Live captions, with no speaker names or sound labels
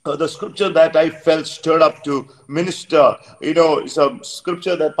The scripture that I felt stirred up to minister, it's a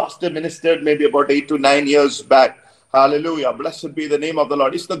scripture that Pastor ministered maybe about 8 to 9 years back. Hallelujah. Blessed be the name of the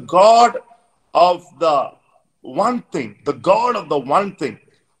Lord. It's the God of the one thing, the God of the one thing.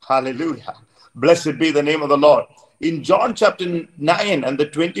 Hallelujah. Blessed be the name of the Lord. In John chapter 9 and the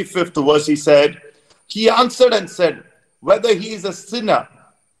 25th verse, he answered and said, whether he is a sinner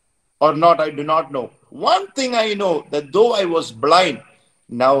or not, I do not know. One thing I know, that though I was blind,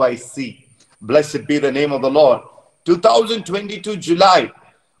 now I see. Blessed be the name of the Lord. 2022 July,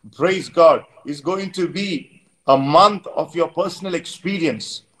 praise God, is going to be a month of your personal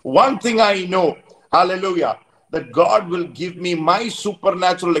experience. One thing I know, hallelujah, that God will give me my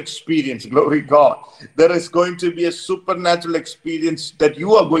supernatural experience. Glory God. There is going to be a supernatural experience that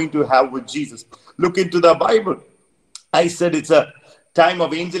you are going to have with Jesus. Look into the Bible. I said it's a time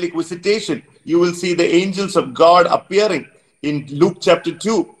of angelic visitation. You will see the angels of God appearing in Luke chapter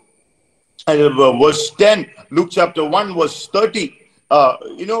 2, verse 10, Luke chapter 1, verse 30,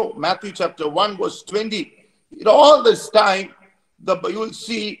 Matthew chapter 1, verse 20. All this time, you will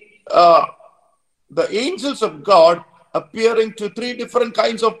see the angels of God appearing to three different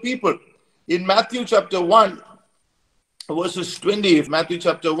kinds of people. In Matthew chapter 1, verses 20, Matthew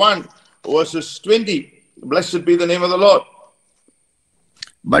chapter 1, verses 20, blessed be the name of the Lord.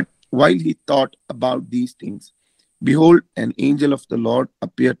 But while he thought about these things, behold, an angel of the Lord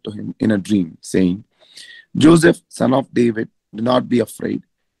appeared to him in a dream, saying, Joseph, son of David, do not be afraid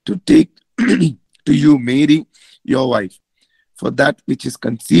to take to you Mary, your wife, for that which is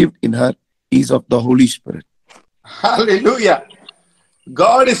conceived in her is of the Holy Spirit. Hallelujah.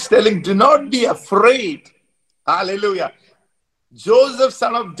 God is telling, do not be afraid. Hallelujah. Joseph,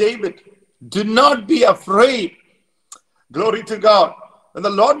 son of David, do not be afraid. Glory to God. When the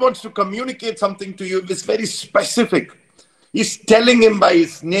Lord wants to communicate something to you, it's very specific. He's telling him by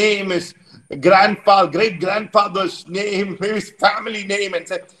his name, his great-grandfather's name, his family name, and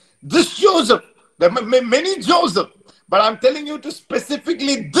said, this Joseph, there are many Joseph, but I'm telling you to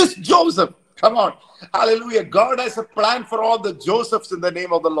specifically this Joseph. Come on. Hallelujah. God has a plan for all the Josephs in the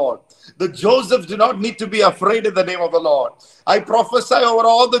name of the Lord. The Josephs do not need to be afraid in the name of the Lord. I prophesy over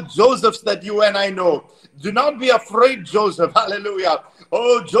all the Josephs that you and I know. Do not be afraid, Joseph. Hallelujah.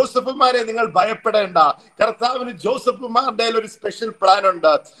 Oh, Josephumare ningal bayapedenda. Karthavinu Josephumare oru special plan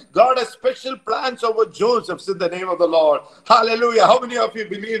unda. God has special plans over Josephs in the name of the Lord. Hallelujah. How many of you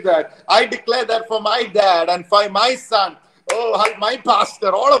believe that? I declare that for my dad and for my son. Oh, my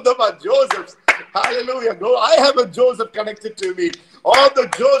pastor, all of them are Josephs. Hallelujah. I have a Joseph connected to me. All the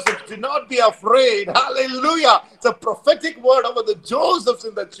Josephs, do not be afraid. Hallelujah. It's a prophetic word over the Josephs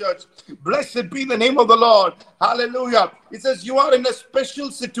in the church. Blessed be the name of the Lord. Hallelujah. It says you are in a special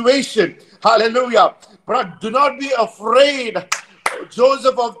situation. Hallelujah. But do not be afraid,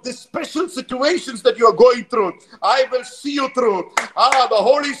 Joseph, of the special situations that you are going through. I will see you through. The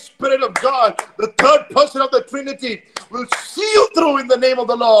Holy Spirit of God, the third person of the Trinity, will see you through in the name of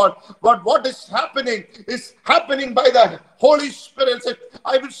the Lord. But what is happening by the Holy Spirit.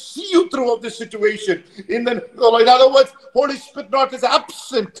 I will see you through of this situation. In other words, Holy Spirit not is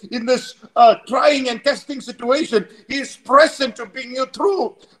absent in this trying and testing situation. He is present to bring you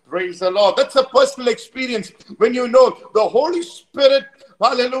through. Praise the Lord. That's a personal experience when you know the Holy Spirit,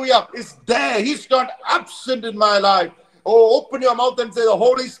 hallelujah, is there. He's not absent in my life. Oh, open your mouth and say, the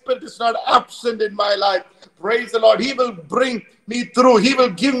Holy Spirit is not absent in my life. Praise the Lord. He will bring me through. He will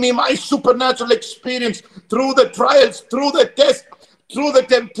give me my supernatural experience through the trials, through the test, through the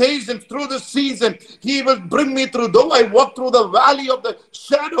temptations, through the season. He will bring me through. Though I walk through the valley of the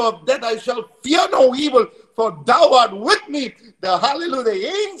shadow of death, I shall fear no evil, for thou art with me. Hallelujah. The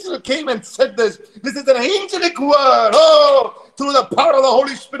angel came and said this. This is an angelic word. Oh, through the power of the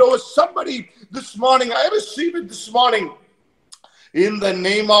Holy Spirit over somebody this morning. I receive it this morning. In the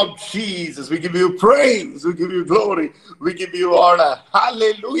name of Jesus, we give you praise, we give you glory, we give you honor.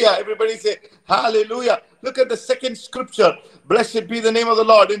 Hallelujah. Everybody say hallelujah. Look at the second scripture. Blessed be the name of the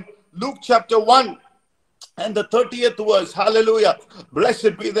Lord. In Luke chapter 1 and the 30th verse. Hallelujah.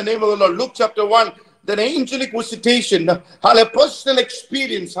 Blessed be the name of the Lord. Luke chapter 1. An angelic visitation, a personal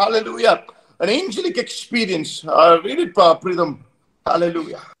experience. Hallelujah. An angelic experience. Read it, Pritham.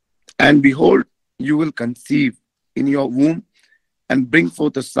 Hallelujah. And behold, you will conceive in your womb and bring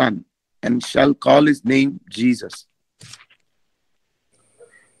forth a son, and shall call his name Jesus.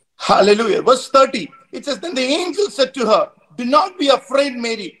 Hallelujah. Verse 30. It says, then the angel said to her, do not be afraid,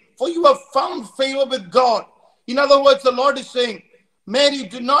 Mary, for you have found favor with God. In other words, the Lord is saying, Mary,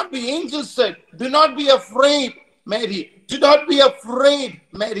 do not be, angel said, do not be afraid. Mary. Do not be afraid,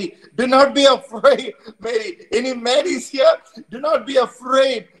 Mary. Do not be afraid, Mary. Any Marys here? Do not be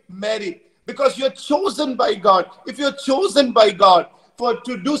afraid, Mary. Because you're chosen by God. If you're chosen by God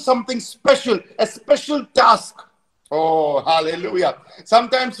to do something special, a special task. Oh, hallelujah.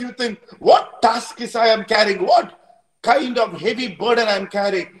 Sometimes you think, what task is I am carrying? What kind of heavy burden I am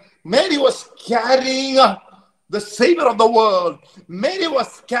carrying? Mary was carrying the Savior of the world. Mary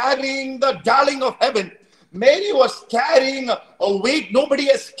was carrying the darling of heaven. Mary was carrying a weight nobody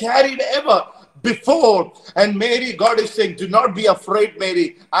has carried ever before. And Mary, God is saying, do not be afraid,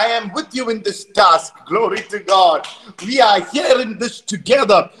 Mary. I am with you in this task. Glory to God. We are here in this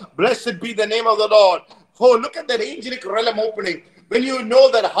together. Blessed be the name of the Lord. Oh, look at that angelic realm opening. When you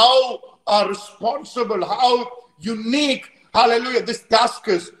know that how responsible, how unique, hallelujah, this task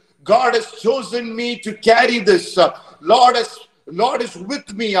is. God has chosen me to carry this. Lord is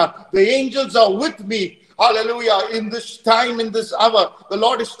with me. The angels are with me. Hallelujah. In this time, in this hour, the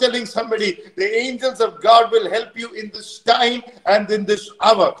Lord is telling somebody, the angels of God will help you in this time and in this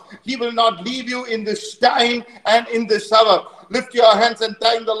hour. He will not leave you in this time and in this hour. Lift your hands and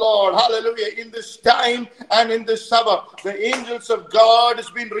thank the Lord. Hallelujah. In this time and in this hour, the angels of God has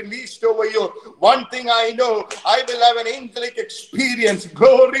been released over you. One thing I know, I will have an angelic experience.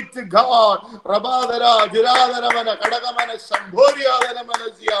 Glory to God.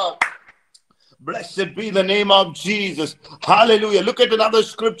 Blessed be the name of Jesus. Hallelujah. Look at another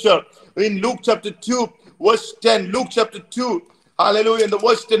scripture in Luke chapter 2, verse 10. Luke chapter 2. Hallelujah. In the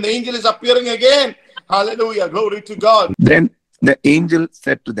verse 10, the angel is appearing again. Hallelujah. Glory to God. Then the angel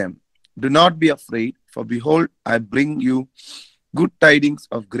said to them, do not be afraid, for behold, I bring you good tidings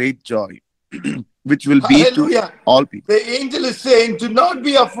of great joy, which will be to all people. The angel is saying, do not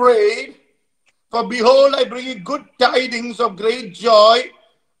be afraid, for behold, I bring you good tidings of great joy,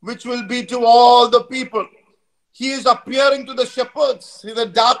 which will be to all the people. He is appearing to the shepherds in the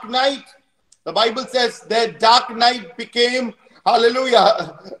dark night. The Bible says their dark night became,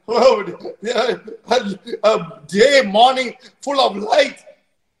 hallelujah, a day, morning full of light.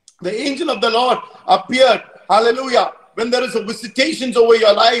 The angel of the Lord appeared. Hallelujah. When there is a visitations over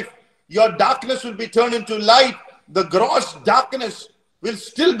your life, your darkness will be turned into light. The gross darkness will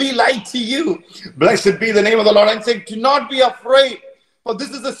still be light to you. Blessed be the name of the Lord. I'm saying, do not be afraid. For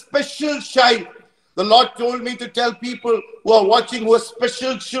this is a special child. The Lord told me to tell people who are watching who are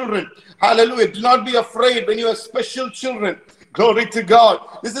special children. Hallelujah. Do not be afraid when you are special children. Glory to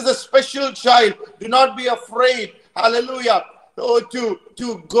God. This is a special child. Do not be afraid. Hallelujah. Oh, to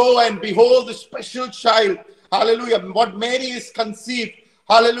go and behold the special child. Hallelujah. What Mary is conceived.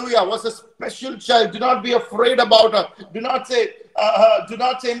 Hallelujah. Was a special child. Do not be afraid about her. Do not say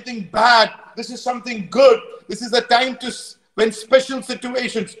anything bad. This is something good. This is the time to, when special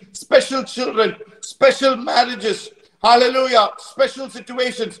situations, special children, special marriages, hallelujah, special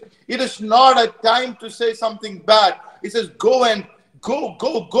situations. It is not a time to say something bad. It says go there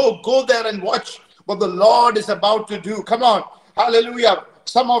and watch what the Lord is about to do. Come on. Hallelujah.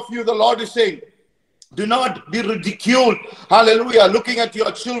 Some of you, the Lord is saying, do not be ridiculed. Hallelujah. Looking at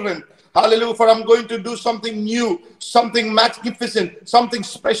your children. Hallelujah. For I'm going to do something new, something magnificent, something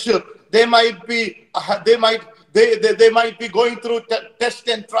special. They might be going through tests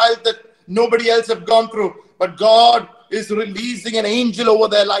and trials that nobody else have gone through. But God is releasing an angel over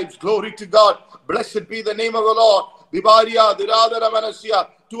their lives. Glory to God. Blessed be the name of the Lord.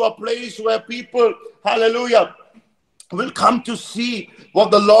 To a place where people, hallelujah, will come to see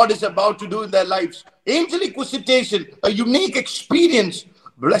what the Lord is about to do in their lives. Angelic visitation, a unique experience.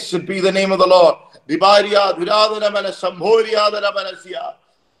 Blessed be the name of the Lord.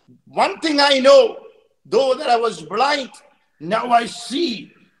 One thing I know, though that I was blind, now I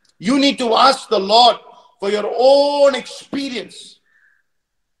see. You need to ask the Lord for your own experience.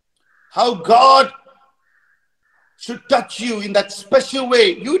 How God should touch you in that special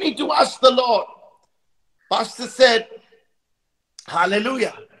way. You need to ask the Lord. Pastor said,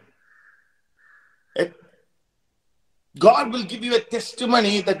 hallelujah. God will give you a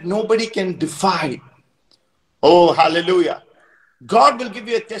testimony that nobody can defy. Oh, hallelujah. God will give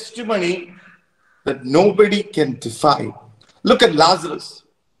you a testimony that nobody can defy. Look at Lazarus.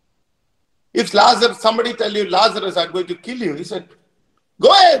 If somebody tell you, Lazarus, I'm going to kill you. He said,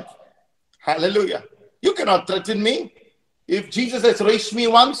 go ahead. Hallelujah. You cannot threaten me. If Jesus has raised me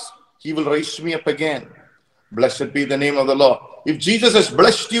once, he will raise me up again. Blessed be the name of the Lord. If Jesus has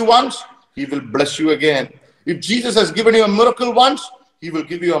blessed you once, he will bless you again. If Jesus has given you a miracle once, he will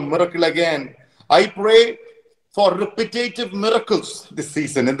give you a miracle again. I pray for repetitive miracles this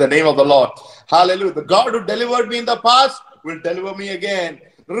season in the name of the Lord. Hallelujah. The God who delivered me in the past will deliver me again.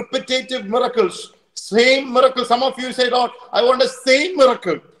 Repetitive miracles, Same miracle. Some of you say, Lord, I want the same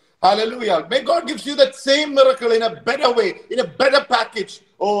miracle. Hallelujah. May God gives you that same miracle in a better way, in a better package.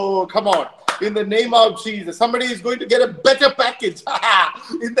 Oh, come on. In the name of Jesus. Somebody is going to get a better package.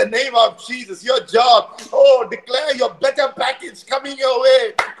 In the name of Jesus. Your job. Oh, declare your better package coming your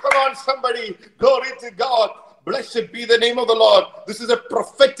way. Come on, somebody. Glory to God. Blessed be the name of the Lord. This is a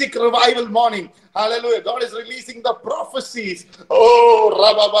prophetic revival morning. Hallelujah. God is releasing the prophecies. Oh,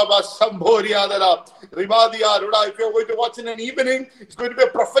 Rabababa Sambhoriadara, Rimadia Ruda. If you're going to watch in an evening, it's going to be a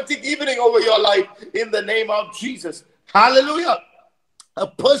prophetic evening over your life in the name of Jesus. Hallelujah. A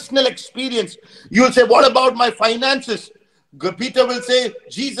personal experience. You will say, what about my finances? Peter will say,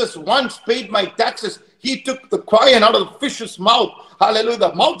 Jesus once paid my taxes. He took the coin out of the fish's mouth. Hallelujah.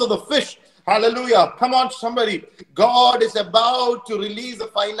 The mouth of the fish. Hallelujah. Come on, somebody. God is about to release a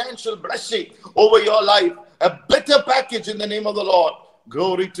financial blessing over your life. A better package in the name of the Lord.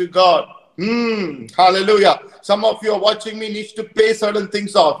 Glory to God. Hallelujah. Some of you are watching me needs to pay certain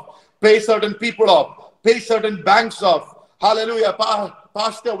things off. Pay certain people off. Pay certain banks off. Hallelujah.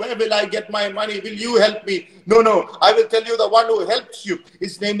 Pastor, where will I get my money? Will you help me? No. I will tell you the one who helps you.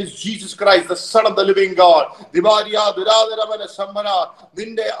 His name is Jesus Christ, the Son of the living God.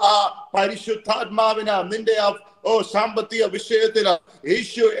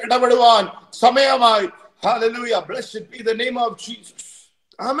 Hallelujah. Blessed be the name of Jesus.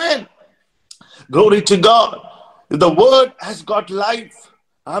 Amen. Glory to God. The word has got life.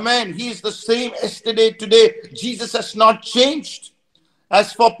 Amen. He is the same yesterday, today. Jesus has not changed.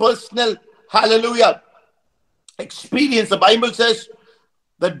 As for personal, hallelujah, experience, the Bible says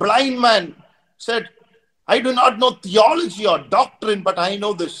that blind man said, I do not know theology or doctrine, but I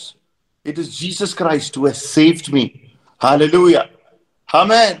know this. It is Jesus Christ who has saved me. Hallelujah.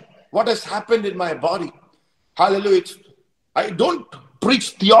 Amen. What has happened in my body? Hallelujah. I don't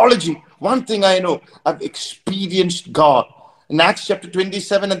preach theology. One thing I know, I've experienced God. In Acts chapter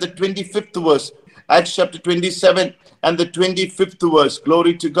 27 and the 25th verse, Acts chapter 27 and the 25th verse,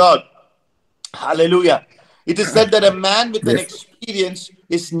 glory to God. Hallelujah. It is said that a man with an experience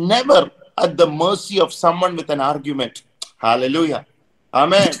is never at the mercy of someone with an argument. Hallelujah.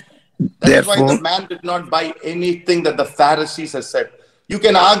 Amen. That is why the man did not buy anything that the Pharisees have said. You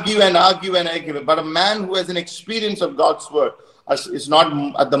can argue and argue and argue, but a man who has an experience of God's word is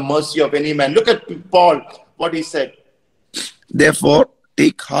not at the mercy of any man. Look at Paul, what he said. Therefore,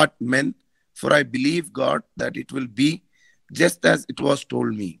 take heart, men, for I believe God that it will be just as it was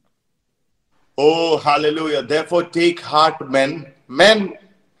told me. Oh, hallelujah. Therefore, take heart, men. Men,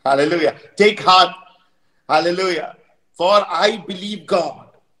 hallelujah. Take heart, hallelujah. For I believe God.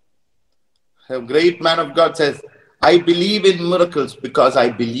 A great man of God says, I believe in miracles because I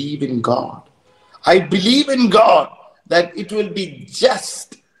believe in God. I believe in God that it will be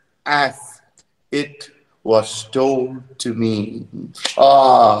just as it was told to me.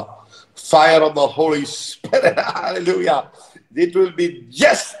 Fire of the Holy Spirit. Hallelujah. It will be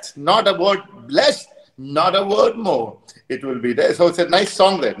just, not a word less, not a word more. It will be there. So it's a nice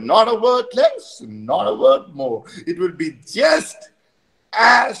song there. Not a word less, not a word more. It will be just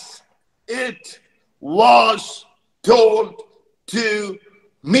as it was told to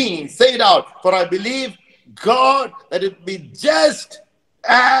me. Say it out. For I believe God that it be just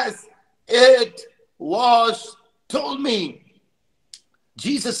as it was told me.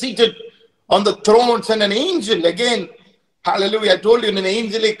 Jesus seated on the thrones and an angel again. Hallelujah. I told you an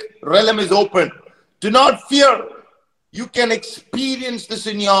angelic realm is open. Do not fear. You can experience this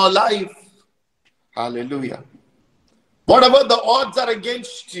in your life. Hallelujah. Whatever the odds are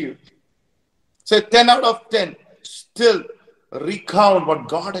against you, say 10 out of 10, still recount what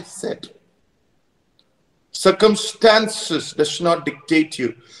God has said. Circumstances does not dictate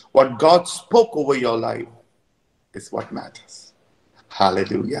you. What God spoke over your life is what matters.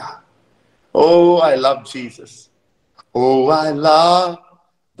 Hallelujah. Oh, I love Jesus. Oh, I love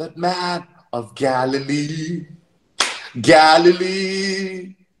that man of Galilee.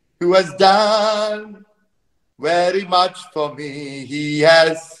 Galilee, who has done very much for me. He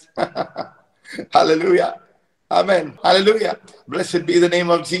has. Hallelujah. Amen. Hallelujah. Blessed be the name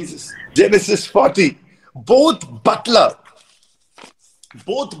of Jesus. Genesis 40. Both butler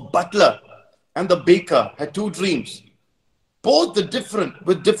and the baker had two dreams. Both the different,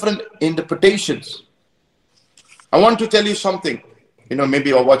 with different interpretations. I want to tell you something. Maybe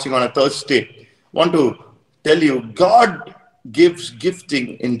you're watching on a Thursday. I want to tell you, God gives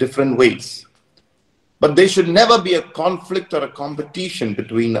gifting in different ways. But there should never be a conflict or a competition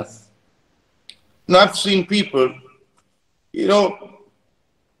between us. Now, I've seen people,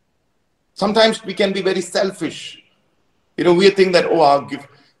 sometimes we can be very selfish. We think that, I'll give.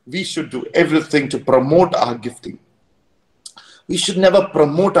 we should do everything to promote our gifting. We should never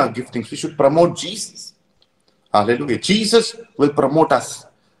promote our giftings. We should promote Jesus. Hallelujah. Jesus will promote us.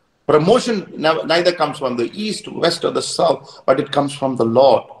 Promotion neither comes from the east, west, or the south, but it comes from the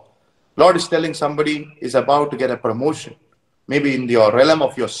Lord. Lord is telling somebody is about to get a promotion. Maybe in your realm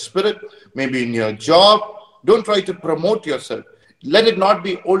of your spirit, maybe in your job. Don't try to promote yourself. Let it not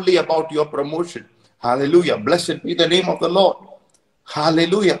be only about your promotion. Hallelujah. Blessed be the name of the Lord.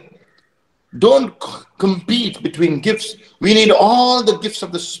 Hallelujah. Don't compete between gifts. We need all the gifts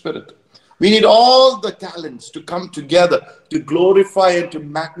of the Spirit. We need all the talents to come together to glorify and to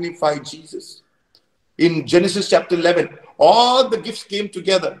magnify Jesus. In Genesis chapter 11, all the gifts came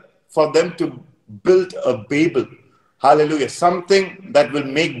together for them to build a Babel. Hallelujah. Something that will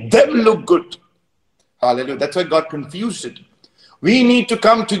make them look good. Hallelujah. That's why God confused it. We need to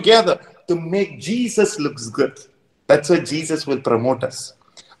come together to make Jesus looks good. That's why Jesus will promote us.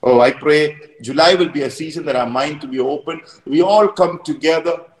 Oh, I pray July will be a season that our mind to be open. We all come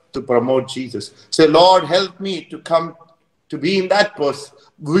together to promote Jesus. Say, Lord, help me to come to be in that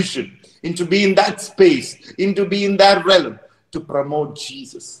vision, into be in that space, into be in that realm to promote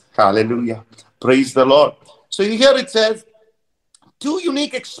Jesus. Hallelujah. Praise the Lord. So here it says, two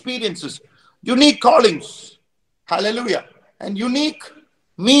unique experiences, unique callings. Hallelujah. And unique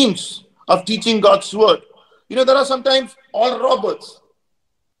means of teaching God's word. You know, there are sometimes all Roberts,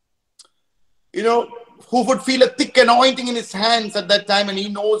 you know, who would feel a thick anointing in his hands at that time, and he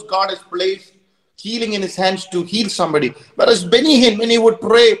knows God has placed healing in his hands to heal somebody. Whereas Benny Hinn, when he would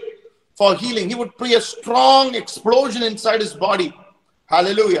pray for healing, he would pray a strong explosion inside his body.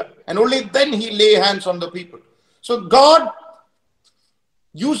 Hallelujah. And only then he lay hands on the people. So God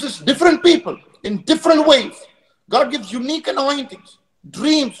uses different people in different ways. God gives unique anointings,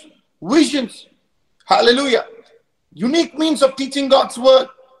 dreams, visions. Hallelujah. Unique means of teaching God's word.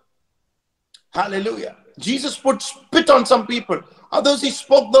 Hallelujah. Jesus put spit on some people. Others he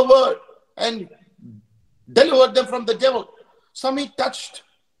spoke the word and delivered them from the devil. Some he touched.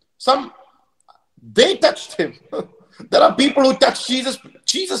 Some they touched him. There are people who touched Jesus.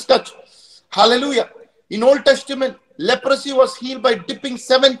 Jesus touched. Hallelujah. In Old Testament, leprosy was healed by dipping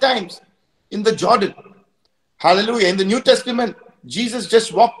 7 times in the Jordan. Hallelujah. In the New Testament, Jesus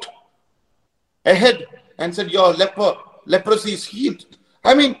just walked ahead and said, your leprosy is healed.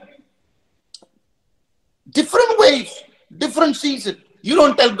 I mean, different ways, different season. You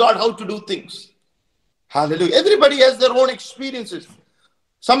don't tell God how to do things. Hallelujah. Everybody has their own experiences.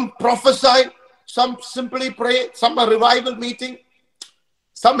 Some prophesy, some simply pray, some a revival meeting,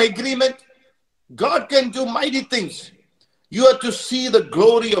 some agreement. God can do mighty things. You have to see the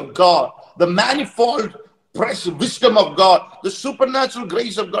glory of God, the manifold wisdom of God, the supernatural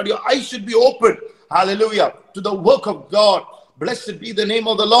grace of God. Your eyes should be open. Hallelujah. To the work of God. Blessed be the name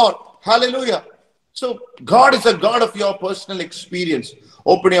of the Lord. Hallelujah. So God is a God of your personal experience.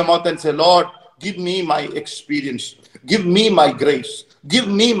 Open your mouth and say, Lord, give me my experience. Give me my grace. Give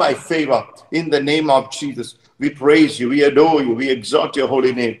me my favor. In the name of Jesus, we praise you. We adore you. We exalt your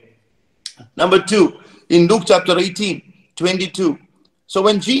holy name. Number 2, in Luke chapter 18:22. So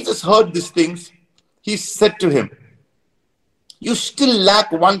when Jesus heard these things, he said to him, you still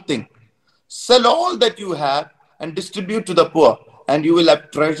lack one thing. Sell all that you have and distribute to the poor, and you will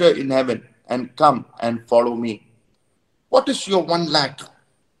have treasure in heaven. And come and follow me. What is your one lack? It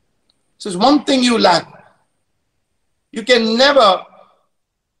says one thing you lack. You can never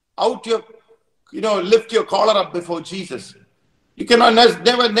lift your collar up before Jesus. You cannot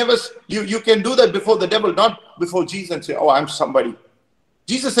never you can do that before the devil, not before Jesus, and say, oh, I'm somebody.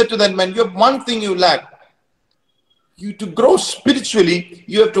 Jesus said to that man, you have one thing you lack. You to grow spiritually,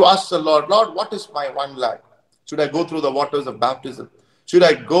 you have to ask the Lord, Lord, what is my one lack? Should I go through the waters of baptism? Should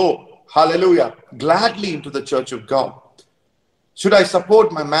I go, hallelujah, gladly into the church of God? Should I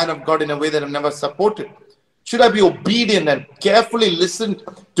support my man of God in a way that I've never supported? Should I be obedient and carefully listen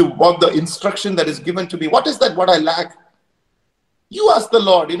to what the instruction that is given to me? What is that, what I lack? You ask the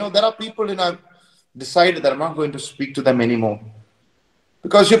Lord. There are people, I've decided that I'm not going to speak to them anymore.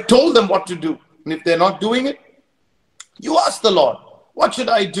 Because you've told them what to do. And if they're not doing it, you ask the Lord, what should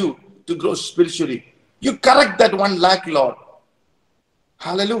I do to grow spiritually? You correct that one lack, Lord.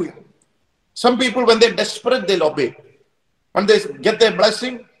 Hallelujah. Some people, when they're desperate, they'll obey. When they get their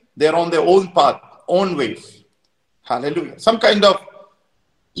blessing, they're on their own path, own ways. Hallelujah. Some kind of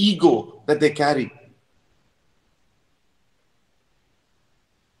ego that they carry.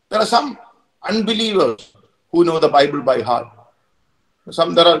 There are some unbelievers who know the Bible by heart.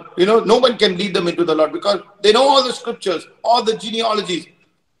 Some there are, no one can lead them into the Lord because they know all the scriptures, all the genealogies,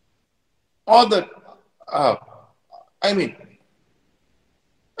 all the,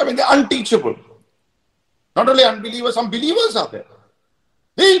 I mean, they're unteachable. Not only unbelievers, some believers are there.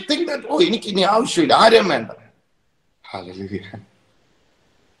 They think that, oh, iniki ni avashyam illa. Hallelujah.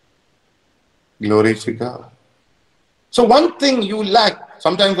 Glory to God. So one thing you lack,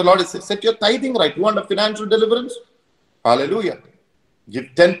 sometimes the Lord says, set your tithing right. You want a financial deliverance? Hallelujah. Give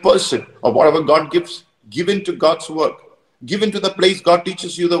 10% of whatever God gives, give into God's work. Give into the place God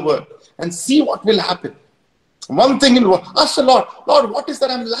teaches you the word. And see what will happen. One thing in ask the Lord, Lord, what is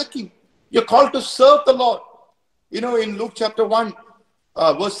that I'm lacking? You're called to serve the Lord. You know, in Luke chapter 1,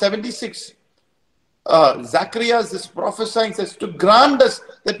 verse 76, Zacharias is prophesying, says, to grant us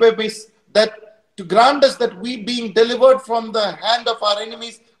that we being delivered from the hand of our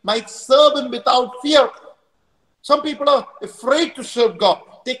enemies might serve him without fear. Some people are afraid to serve God,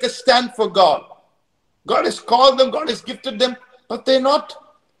 take a stand for God. God has called them, God has gifted them, but they're not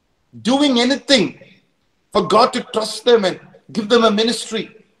doing anything for God to trust them and give them a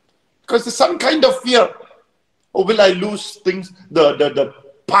ministry. Because there's some kind of fear. Or will I lose things, the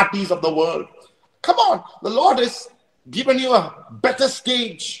parties of the world? Come on, the Lord has given you a better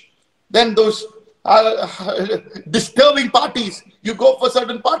stage than those disturbing parties. You go for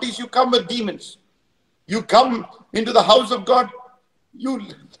certain parties, you come with demons. You come into the house of God, you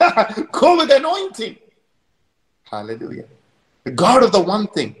go with anointing. Hallelujah. The God of the one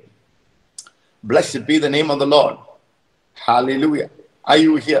thing. Blessed be the name of the Lord. Hallelujah. Are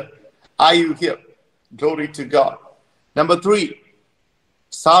you here? Are you here? Glory to God. Number 3,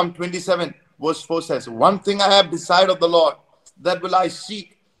 Psalm 27 verse 4 says, one thing I have decided of the Lord, that will I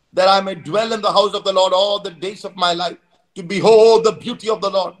seek, that I may dwell in the house of the Lord all the days of my life, to behold the beauty of the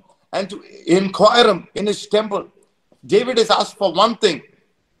Lord and to inquire him in his temple. David has asked for one thing.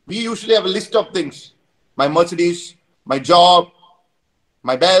 We usually have a list of things. My Mercedes, my job,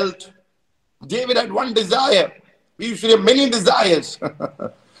 my belt. David had one desire. We usually have many desires.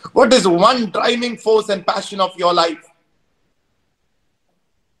 What is one driving force and passion of your life?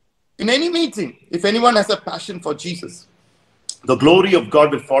 In any meeting, if anyone has a passion for Jesus, the glory of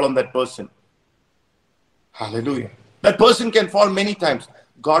God will fall on that person. Hallelujah. That person can fall many times.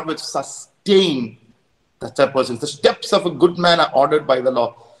 God will sustain that person. The steps of a good man are ordered by the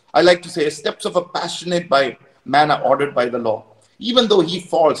Lord. I like to say, the steps of a passionate man are ordered by the Lord. Even though he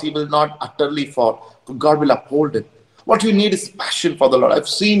falls, he will not utterly fall. God will uphold him. What you need is passion for the Lord. I've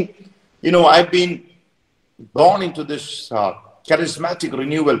seen, I've been born into this charismatic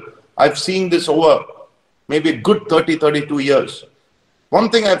renewal. I've seen this over maybe a good 32 years. One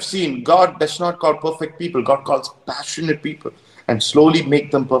thing I've seen, God does not call perfect people. God calls passionate people and slowly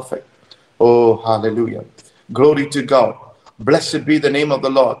make them perfect. Oh, hallelujah. Glory to God. Blessed be the name of the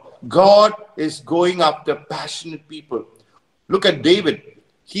Lord. God is going after passionate people. Look at David.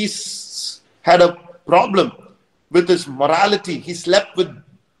 He's had a problem with his morality. He slept with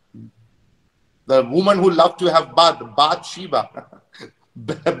the woman who loved to have Bathsheba.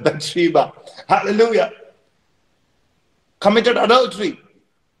 Bathsheba. Hallelujah. Committed adultery.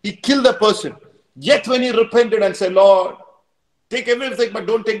 He killed a person. Yet when he repented and said, Lord, take everything, but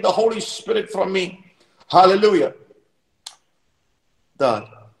don't take the Holy Spirit from me. Hallelujah. The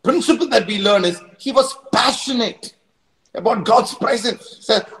principle that we learn is he was passionate about God's presence. He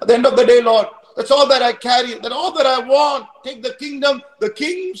said, at the end of the day, Lord, that's all that I carry. That's all that I want. Take the kingdom, the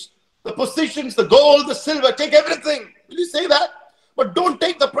kings, the positions, the gold, the silver. Take everything. Will you say that? But don't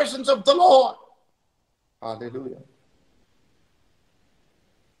take the presence of the Lord. Hallelujah.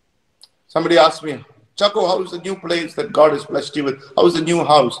 Somebody asked me, Chaco, how is the new place that God has blessed you with? How is the new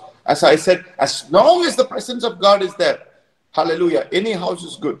house? As I said, as long as the presence of God is there, hallelujah, any house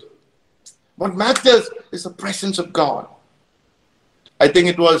is good. What matters is the presence of God. I think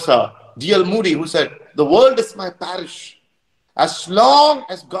it was D.L. Moody who said, the world is my parish. As long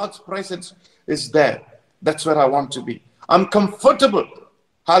as God's presence is there, that's where I want to be. I'm comfortable.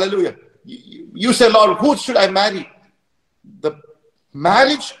 Hallelujah. You say, Lord, who should I marry? The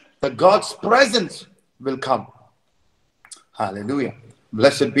marriage, the God's presence will come. Hallelujah.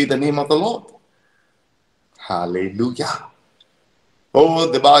 Blessed be the name of the Lord. Hallelujah.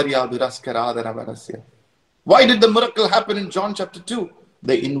 Oh, why did the miracle happen in John chapter 2?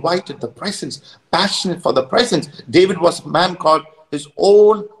 They invited the presence, passionate for the presence. David was a man called his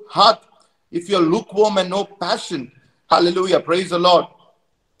own heart. If you're lukewarm and no passion, hallelujah, praise the Lord.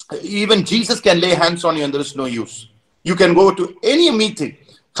 Even Jesus can lay hands on you and there is no use. You can go to any meeting,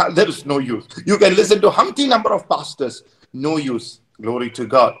 there is no use. You can listen to umpteen number of pastors, no use. Glory to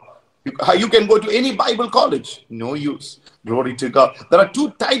God. You can go to any Bible college, no use. Glory to God. There are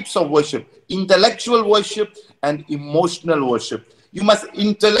two types of worship, intellectual worship and emotional worship. You must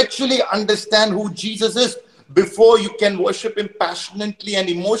intellectually understand who Jesus is before you can worship him passionately and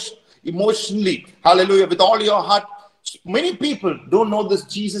emotionally, hallelujah, with all your heart. Many people don't know this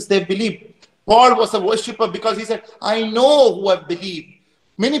Jesus they believe. Paul was a worshiper because he said, I know who I believe.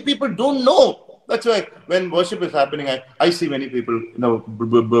 Many people don't know. That's why when worship is happening, I see many people,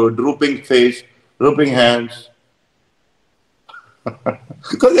 drooping face, drooping hands.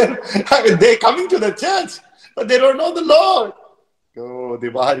 Because they're coming to the church, but they don't know the Lord. Oh,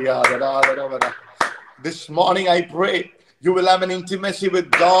 this morning I pray you will have an intimacy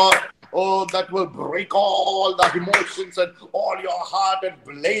with God. Oh, that will break all the emotions and all your heart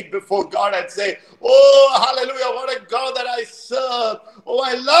and lay it before God and say, oh, hallelujah, what a God that I serve. Oh,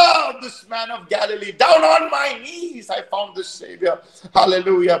 I love this man of Galilee. Down on my knees, I found this Savior.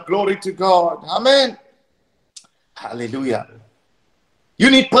 Hallelujah. Glory to God. Amen. Hallelujah.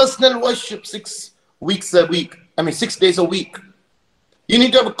 You need personal worship 6 weeks a week. 6 days a week. You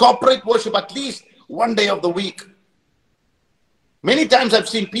need to have a corporate worship at least one day of the week. Many times I've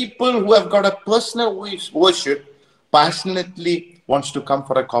seen people who have got a personal worship passionately wants to come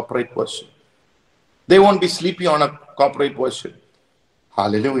for a corporate worship. They won't be sleepy on a corporate worship.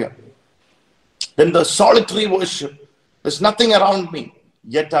 Hallelujah. Then the solitary worship. There's nothing around me,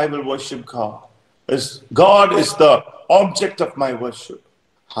 yet I will worship God. God is the object of my worship.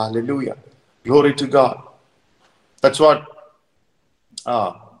 Hallelujah. Glory to God. That's what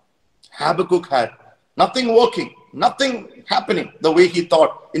Habakkuk had. Nothing working, nothing happening the way he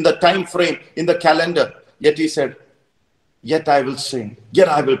thought in the time frame, in the calendar. Yet he said, yet I will sing, yet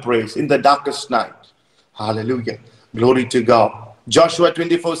I will praise in the darkest night. Hallelujah. Glory to God. Joshua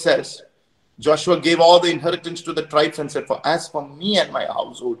 24 says, Joshua gave all the inheritance to the tribes and said, as for me and my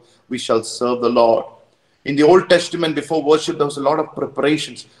household, we shall serve the Lord. In the Old Testament, before worship, there was a lot of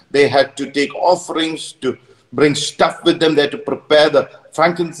preparations. They had to take offerings, to bring stuff with them. They had to prepare the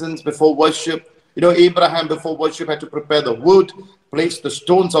frankincense before worship. Abraham before worship had to prepare the wood, place the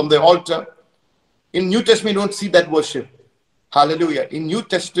stones on the altar. In New Testament, you don't see that worship. Hallelujah. In New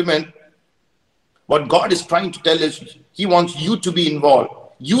Testament, what God is trying to tell is he wants you to be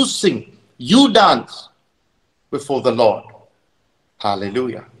involved. You sing, you dance before the Lord.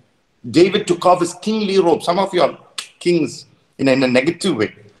 Hallelujah. David took off his kingly robe. Some of you are kings in a negative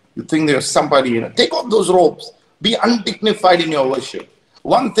way. You think there's somebody, take off those robes. Be undignified in your worship.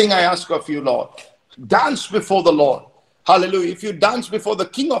 One thing I ask of you, Lord, dance before the Lord. Hallelujah. If you dance before the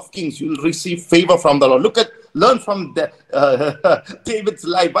King of Kings, you will receive favor from the Lord. Learn from David's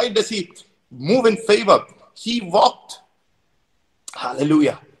life. Why does he move in favor? He walked,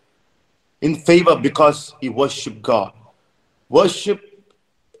 hallelujah, in favor because he worshiped God. Worship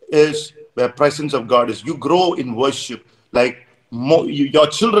is where presence of God is. You grow in worship. Your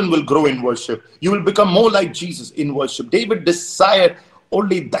children will grow in worship. You will become more like Jesus in worship. David desired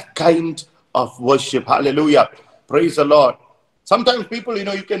only that kind of worship. Hallelujah. Praise the Lord. Sometimes people,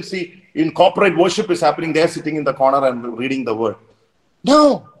 you can see in corporate worship is happening. They're sitting in the corner and reading the word.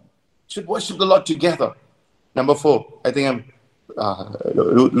 No. Should worship the Lord together. Number 4. I think I'm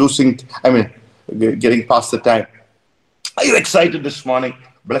getting past the time. Are you excited this morning?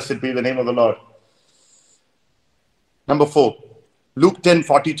 Blessed be the name of the Lord. Number 4. Luke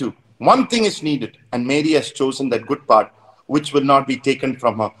 10:42. One thing is needed, and Mary has chosen that good part, which will not be taken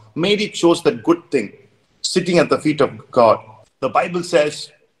from her. Mary chose that good thing, sitting at the feet of God. The Bible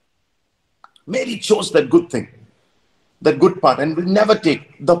says, Mary chose that good thing, that good part, and will never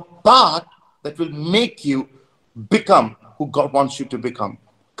take the part that will make you become who God wants you to become.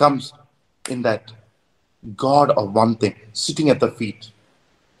 Comes in that God of one thing, sitting at the feet.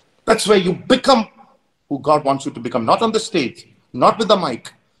 That's where you become who God wants you to become. Not on the stage, not with the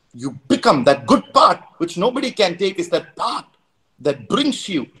mic. You become that good part, which nobody can take, is that part that brings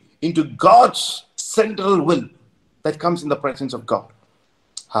you into God's central will that comes in the presence of God.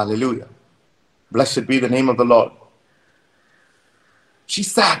 Hallelujah. Blessed be the name of the Lord. She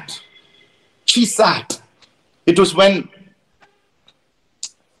sat. It was when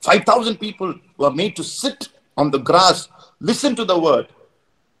 5,000 people were made to sit on the grass, listen to the word.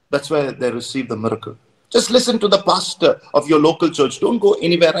 That's where they received the miracle. Just listen to the pastor of your local church. Don't go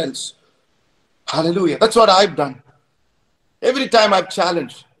anywhere else. Hallelujah. That's what I've done. Every time I've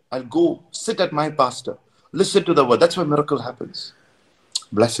challenged, I'll go sit at my pastor. Listen to the word. That's where miracle happens.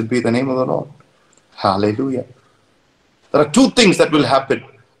 Blessed be the name of the Lord. Hallelujah. There are 2 things that will happen.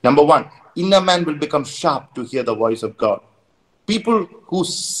 Number 1, inner man will become sharp to hear the voice of God. People who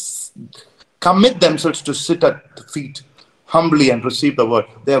commit themselves to sit at the feet humbly and receive the word,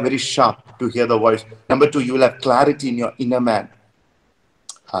 they are very sharp to hear the voice. Number 2, you will have clarity in your inner man.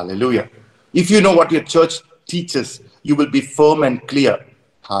 Hallelujah. If you know what your church teaches, you will be firm and clear.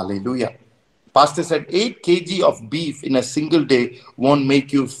 Hallelujah. Pastor said 8 kg of beef in a single day won't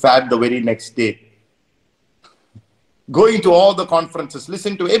make you fat the very next day. Going to all the conferences,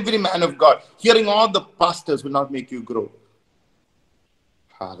 listen to every man of God, hearing all the pastors will not make you grow.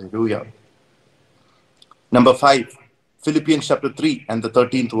 Hallelujah. Number 5, Philippians chapter 3 and the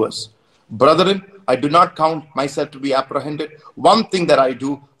 13th verse. Brethren, I do not count myself to be apprehended. One thing that I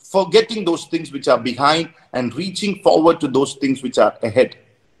do, forgetting those things which are behind and reaching forward to those things which are ahead.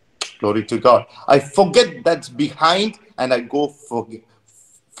 Glory to God. I forget that's behind and I go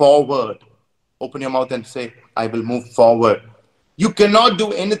forward. Open your mouth and say, I will move forward. You cannot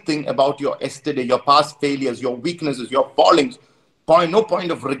do anything about your yesterday, your past failures, your weaknesses, your fallings. No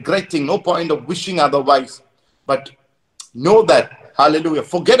point of regretting, no point of wishing otherwise. But know that, hallelujah,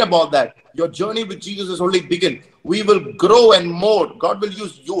 forget about that. Your journey with Jesus is only begun. We will grow and more. God will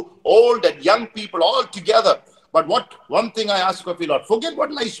use you, old and young people, all together. But one thing I ask of you, Lord, forget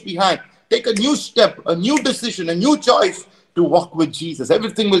what lies behind. Take a new step, a new decision, a new choice to walk with Jesus.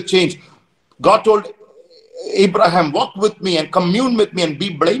 Everything will change. God told Abraham, walk with me and commune with me and be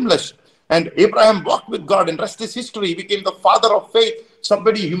blameless. And Abraham walked with God, and rest is history. He became the father of faith,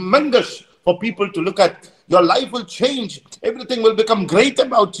 somebody humongous for people to look at. Your life will change. Everything will become great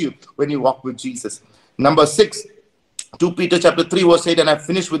about you when you walk with Jesus. Number 6, 2 Peter chapter 3 verse 8, and I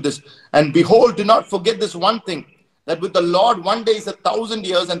finish with this. And behold, do not forget this one thing, that with the Lord 1 day is 1,000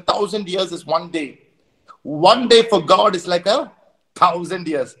 years, and 1,000 years is 1 day. 1 day for God is like 1,000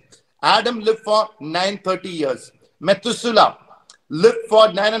 years. Adam lived for 930 years. Methuselah lived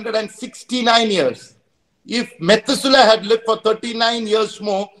for 969 years. If Methuselah had lived for 39 years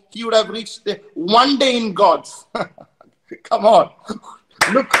more, he would have reached 1 day in God's. Come on.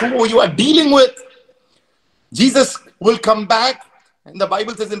 Look who you are dealing with. Jesus will come back, and the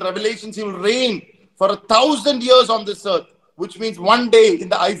Bible says in Revelations, he will reign for 1,000 years on this earth, which means 1 day in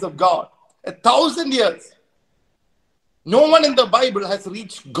the eyes of God. 1,000 years. No one in the Bible has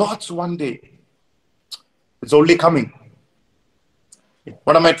reached God's 1 day. It's only coming.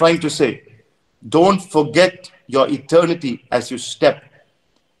 What am I trying to say? Don't forget your eternity as you step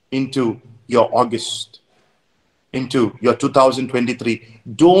into your August, into your 2023.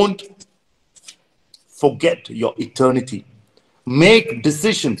 Don't forget your eternity. Make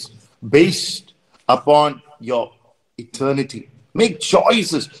decisions based upon your eternity. Make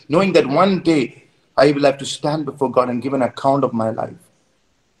choices knowing that 1 day I will have to stand before God and give an account of my life.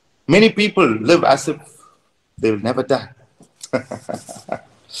 Many people live as if they will never die.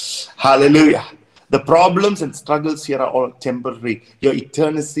 Hallelujah. The problems and struggles here are all temporary. Your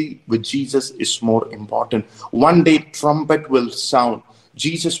eternity with Jesus is more important. 1 day trumpet will sound.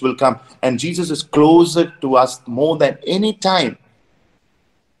 Jesus will come, and Jesus is closer to us more than any time.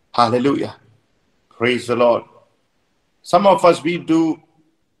 Hallelujah. Praise the Lord. Some of us, we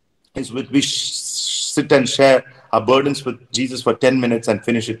sit and share our burdens with Jesus for 10 minutes and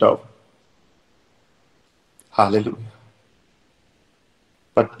finish it off. Hallelujah.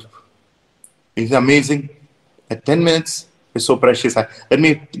 But it's amazing that 10 minutes is so precious. Let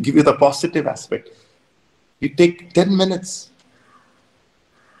me give you the positive aspect. You take 10 minutes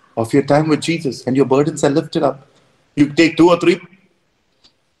of your time with Jesus and your burdens are lifted up. You take 2 or 3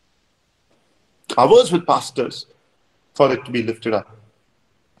 hours with pastors for it to be lifted up.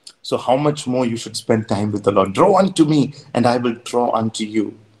 So how much more you should spend time with the Lord. Draw unto me and I will draw unto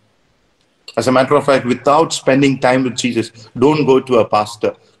you. As a matter of fact, without spending time with Jesus, don't go to a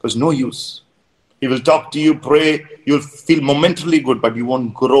pastor, because no use. He will talk to you, pray, you'll feel momentarily good, but you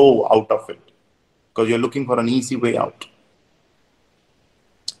won't grow out of it because you're looking for an easy way out.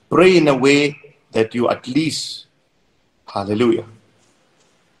 Pray in a way that you at least, hallelujah,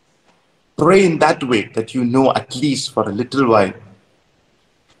 pray in that way that you know at least for a little while,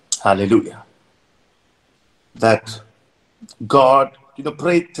 hallelujah, that God,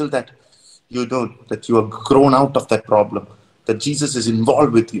 pray till that you know that you are grown out of that problem, that Jesus is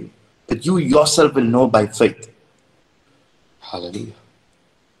involved with you, that you yourself will know by faith. Hallelujah.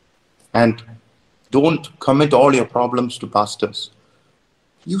 And don't commit all your problems to pastors.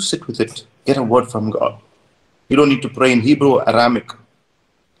 You sit with it. Get a word from God. You don't need to pray in Hebrew or Aramaic.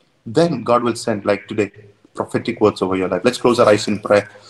 Then God will send, like today, prophetic words over your life. Let's close our eyes in prayer.